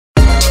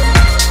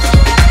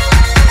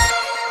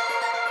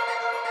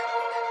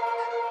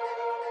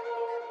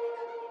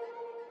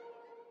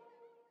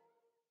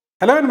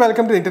Hello and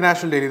welcome to the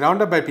International Daily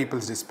Roundup by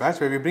People's Dispatch,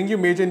 where we bring you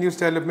major news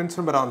developments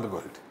from around the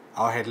world.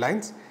 Our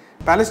headlines: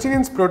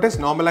 Palestinians protest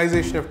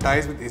normalization of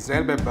ties with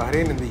Israel by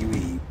Bahrain and the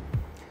UAE.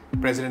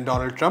 President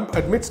Donald Trump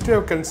admits to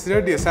have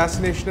considered the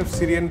assassination of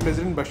Syrian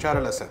President Bashar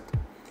al-Assad.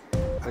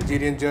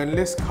 Algerian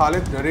journalist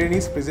Khaled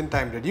Drareni's prison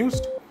time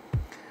reduced.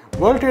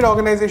 World Trade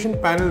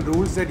Organization panel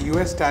rules that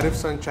US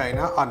tariffs on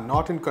China are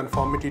not in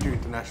conformity to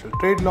international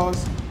trade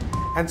laws.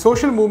 And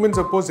social movements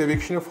oppose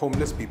eviction of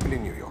homeless people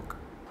in New York.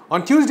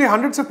 On Tuesday,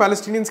 hundreds of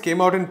Palestinians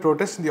came out in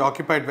protest in the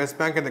occupied West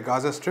Bank and the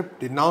Gaza Strip,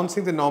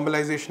 denouncing the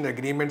normalization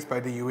agreements by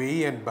the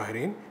UAE and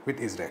Bahrain with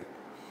Israel.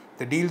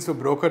 The deals were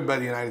brokered by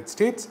the United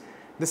States.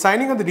 The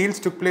signing of the deals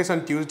took place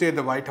on Tuesday at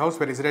the White House,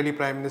 where Israeli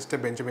Prime Minister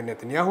Benjamin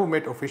Netanyahu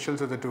met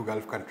officials of the two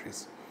Gulf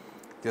countries.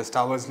 Just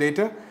hours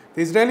later,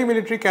 the Israeli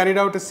military carried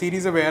out a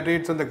series of air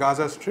raids on the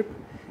Gaza Strip.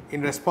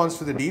 In response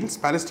to the deals,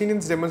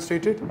 Palestinians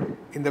demonstrated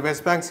in the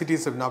West Bank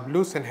cities of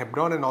Nablus and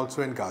Hebron and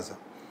also in Gaza.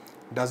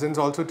 Dozens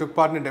also took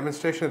part in a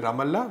demonstration in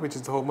Ramallah, which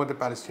is the home of the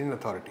Palestinian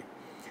Authority.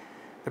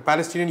 The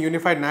Palestinian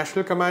Unified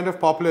National Command of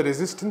Popular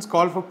Resistance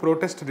called for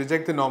protests to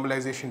reject the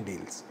normalization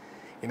deals.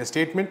 In a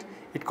statement,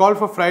 it called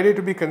for Friday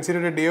to be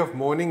considered a day of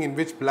mourning in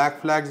which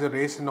black flags are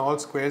raised in all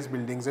squares,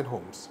 buildings and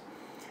homes.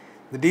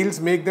 The deals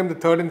make them the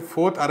third and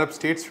fourth Arab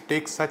states to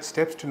take such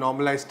steps to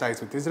normalize ties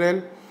with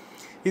Israel.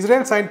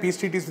 Israel signed peace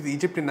treaties with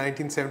Egypt in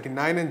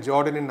 1979 and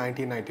Jordan in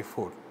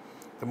 1994.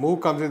 The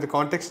move comes in the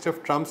context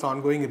of Trump's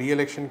ongoing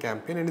re-election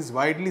campaign and is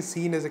widely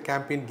seen as a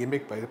campaign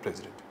gimmick by the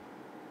president.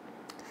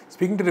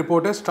 Speaking to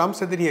reporters, Trump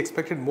said that he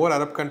expected more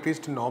Arab countries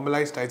to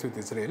normalize ties with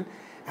Israel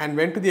and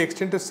went to the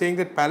extent of saying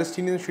that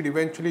Palestinians should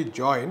eventually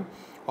join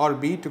or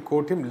be, to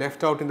quote him,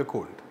 left out in the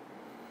cold.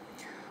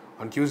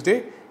 On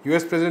Tuesday,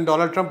 US President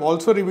Donald Trump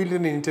also revealed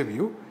in an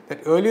interview that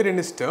earlier in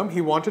his term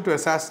he wanted to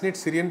assassinate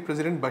Syrian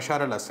President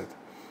Bashar al-Assad.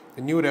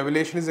 The new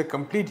revelation is a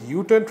complete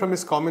U-turn from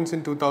his comments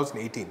in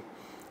 2018.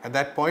 At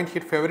that point, he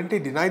had fervently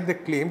denied the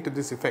claim to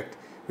this effect,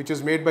 which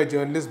was made by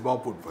journalist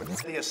Bob Woodward.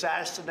 The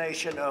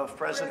assassination of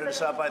President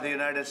Assad by the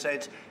United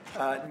States,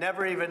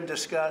 never even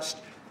discussed.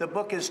 The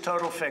book is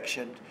total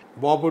fiction.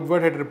 Bob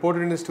Woodward had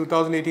reported in his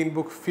 2018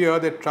 book Fear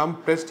that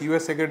Trump pressed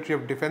US Secretary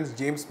of Defense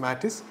James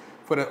Mattis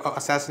for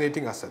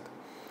assassinating Assad.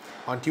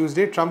 On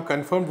Tuesday, Trump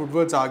confirmed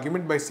Woodward's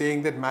argument by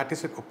saying that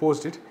Mattis had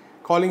opposed it,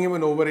 calling him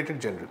an overrated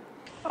general.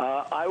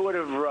 I would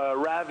have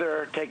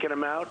rather taken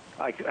him out.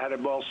 I had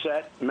it all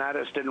set.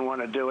 Mattis didn't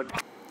want to do it.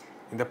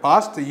 In the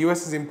past, the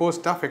US has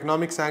imposed tough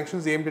economic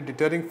sanctions aimed at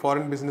deterring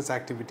foreign business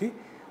activity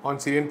on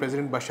Syrian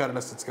President Bashar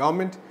al-Assad's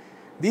government.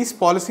 These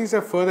policies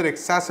have further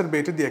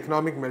exacerbated the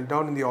economic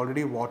meltdown in the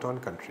already war-torn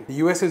country. The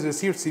US has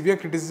received severe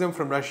criticism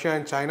from Russia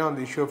and China on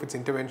the issue of its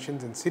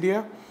interventions in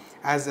Syria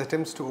as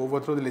attempts to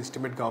overthrow the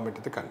legitimate government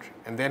of the country.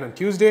 And then on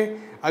Tuesday,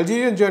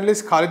 Algerian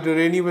journalist Khaled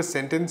Drareni was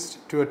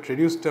sentenced to a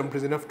reduced term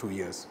prison of 2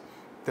 years.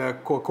 The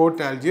court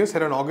in Algiers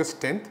had on August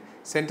 10th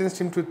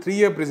sentenced him to a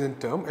 3-year prison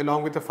term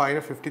along with a fine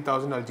of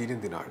 50,000 Algerian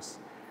dinars.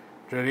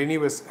 Drareni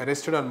was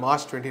arrested on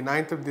March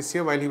 29th of this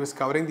year while he was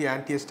covering the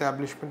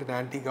anti-establishment and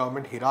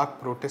anti-government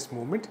Iraq protest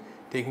movement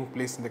taking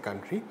place in the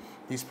country.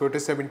 These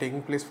protests have been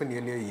taking place for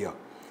nearly a year.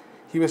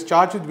 He was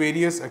charged with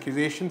various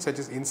accusations such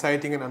as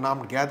inciting an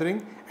unarmed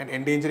gathering and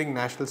endangering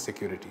national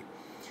security.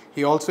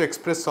 He also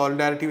expressed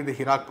solidarity with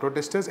the Iraq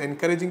protesters,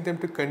 encouraging them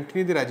to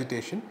continue their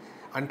agitation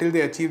until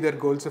they achieve their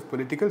goals of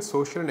political,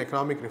 social and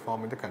economic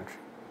reform in the country.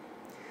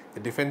 The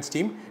defense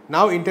team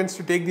now intends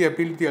to take the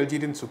appeal to the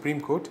Algerian Supreme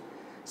Court.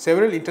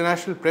 Several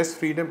international press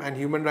freedom and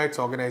human rights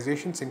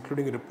organizations,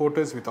 including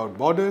Reporters Without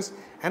Borders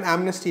and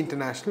Amnesty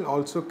International,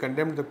 also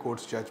condemned the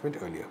court's judgment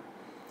earlier.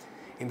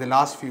 In the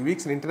last few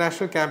weeks, an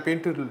international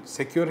campaign to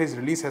secure his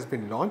release has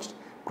been launched.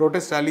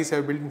 Protest rallies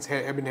have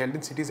been held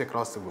in cities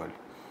across the world.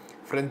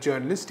 French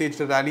journalists staged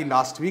a rally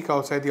last week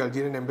outside the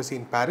Algerian embassy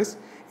in Paris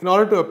in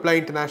order to apply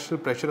international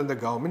pressure on the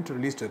government to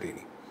release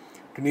Drareni.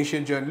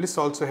 Tunisian journalists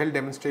also held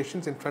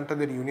demonstrations in front of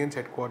their union's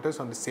headquarters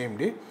on the same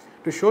day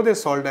to show their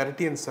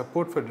solidarity and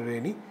support for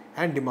Drareni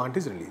and demand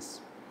his release.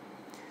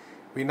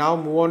 We now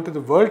move on to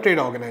the World Trade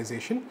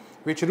Organization,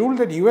 which ruled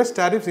that US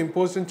tariffs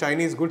imposed on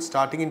Chinese goods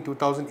starting in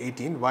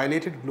 2018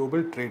 violated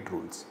global trade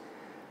rules.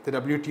 The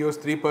WTO's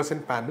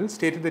 3% panel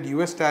stated that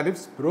US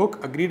tariffs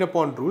broke agreed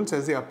upon rules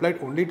as they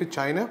applied only to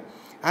China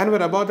and were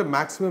above the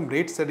maximum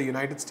rates that the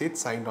United States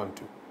signed on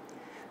to.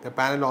 The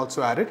panel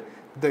also added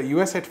that the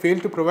US had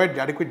failed to provide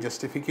adequate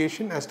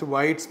justification as to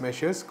why its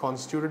measures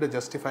constituted a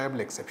justifiable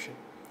exception.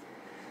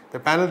 The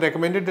panel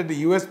recommended that the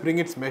US bring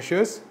its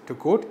measures, to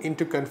quote,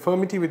 into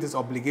conformity with its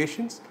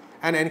obligations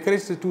and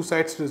encourage the two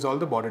sides to resolve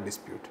the border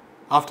dispute.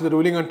 After the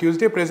ruling on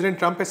Tuesday, President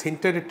Trump has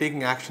hinted at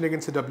taking action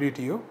against the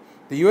WTO.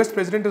 The US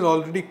President has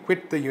already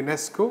quit the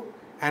UNESCO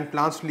and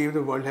plans to leave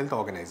the World Health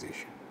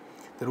Organization.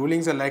 The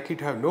rulings are likely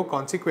to have no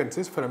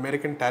consequences for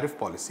American tariff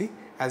policy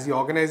as the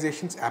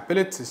organization's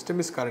appellate system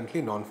is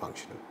currently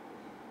non-functional.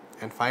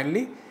 And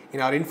finally,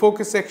 in our In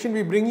Focus section,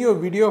 we bring you a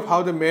video of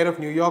how the mayor of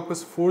New York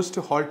was forced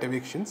to halt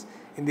evictions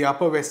in the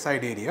Upper West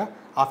Side area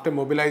after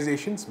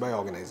mobilizations by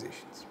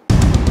organizations.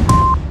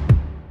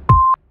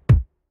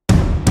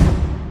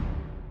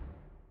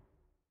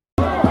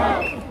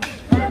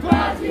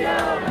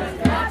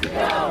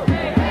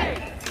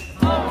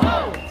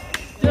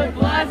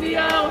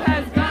 Blasio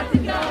has got to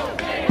go.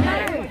 Hey,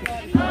 hey.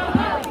 Ho,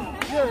 ho.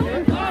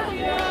 De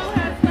Blasio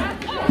has got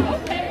to go.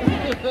 Hey,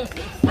 hey.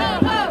 Ho,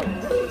 ho.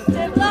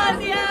 De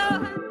Blasio.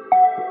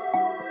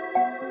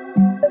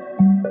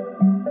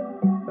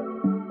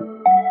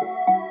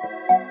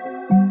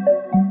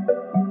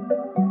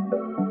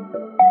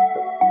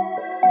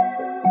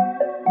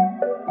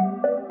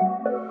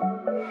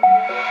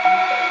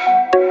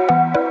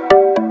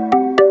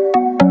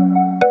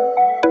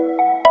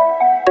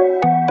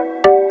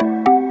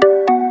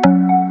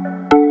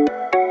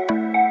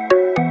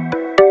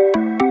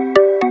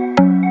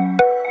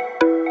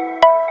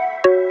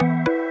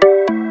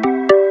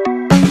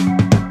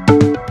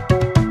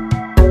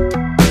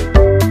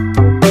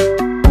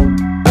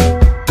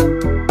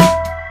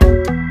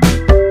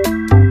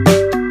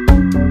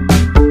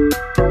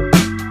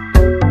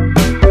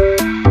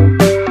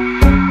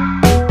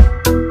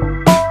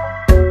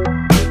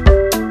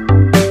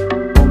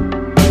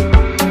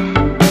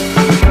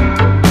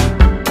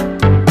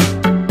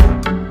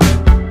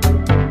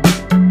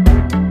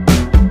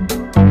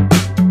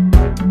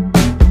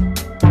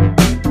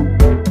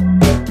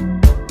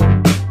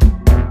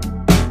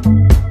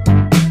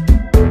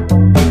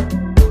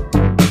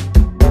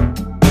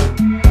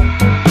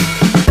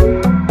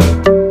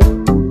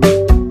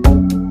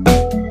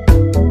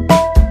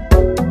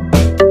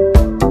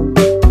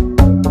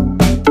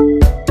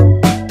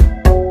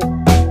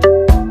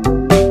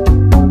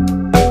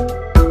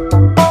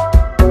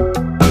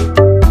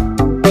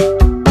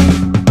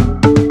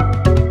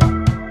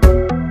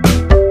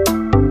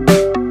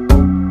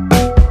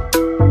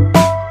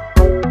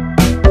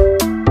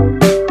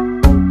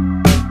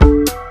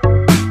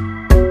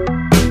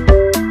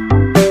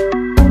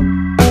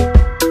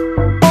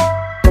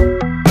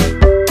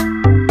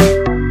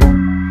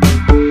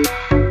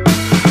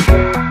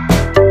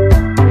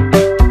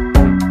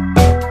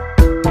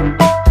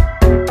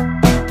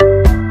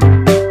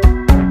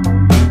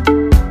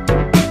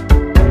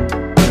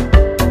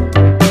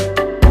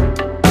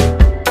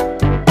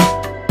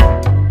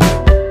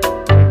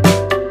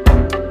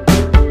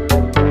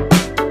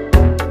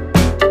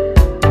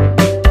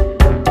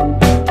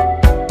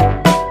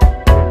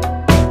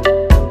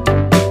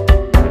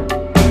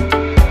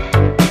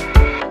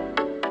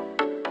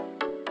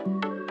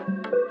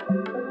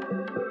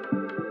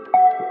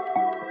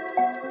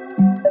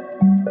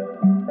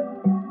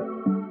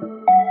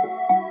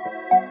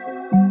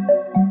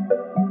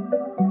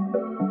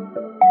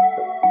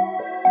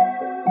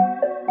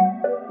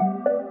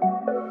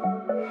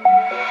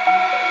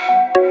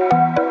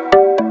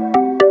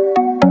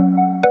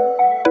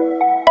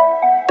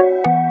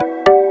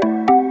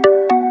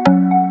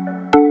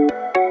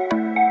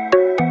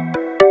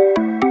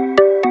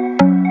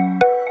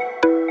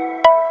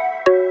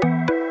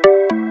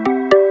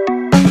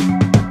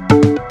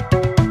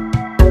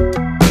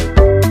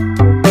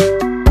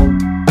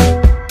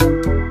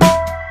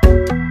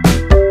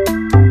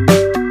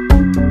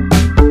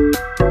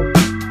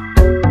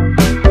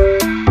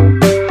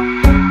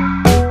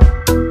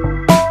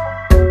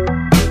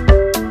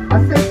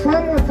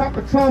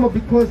 trauma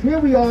because here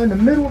we are in the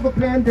middle of a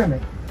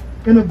pandemic,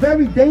 in a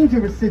very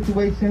dangerous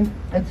situation,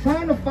 and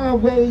trying to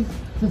find ways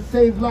to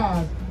save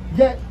lives,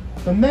 yet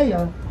the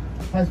mayor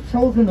has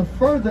chosen to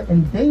further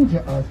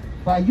endanger us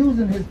by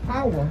using his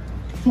power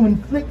to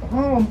inflict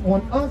harm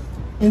on us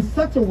in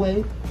such a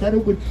way that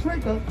it would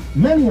trigger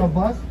many of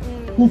us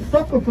who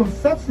suffer from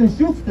substance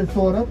use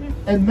disorder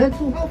and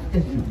mental health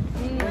issues.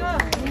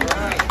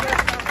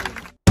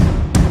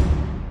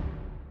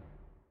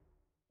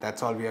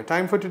 That's all we have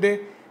time for today.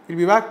 We'll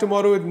be back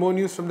tomorrow with more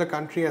news from the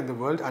country and the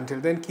world. Until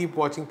then, keep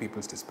watching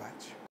People's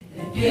Dispatch.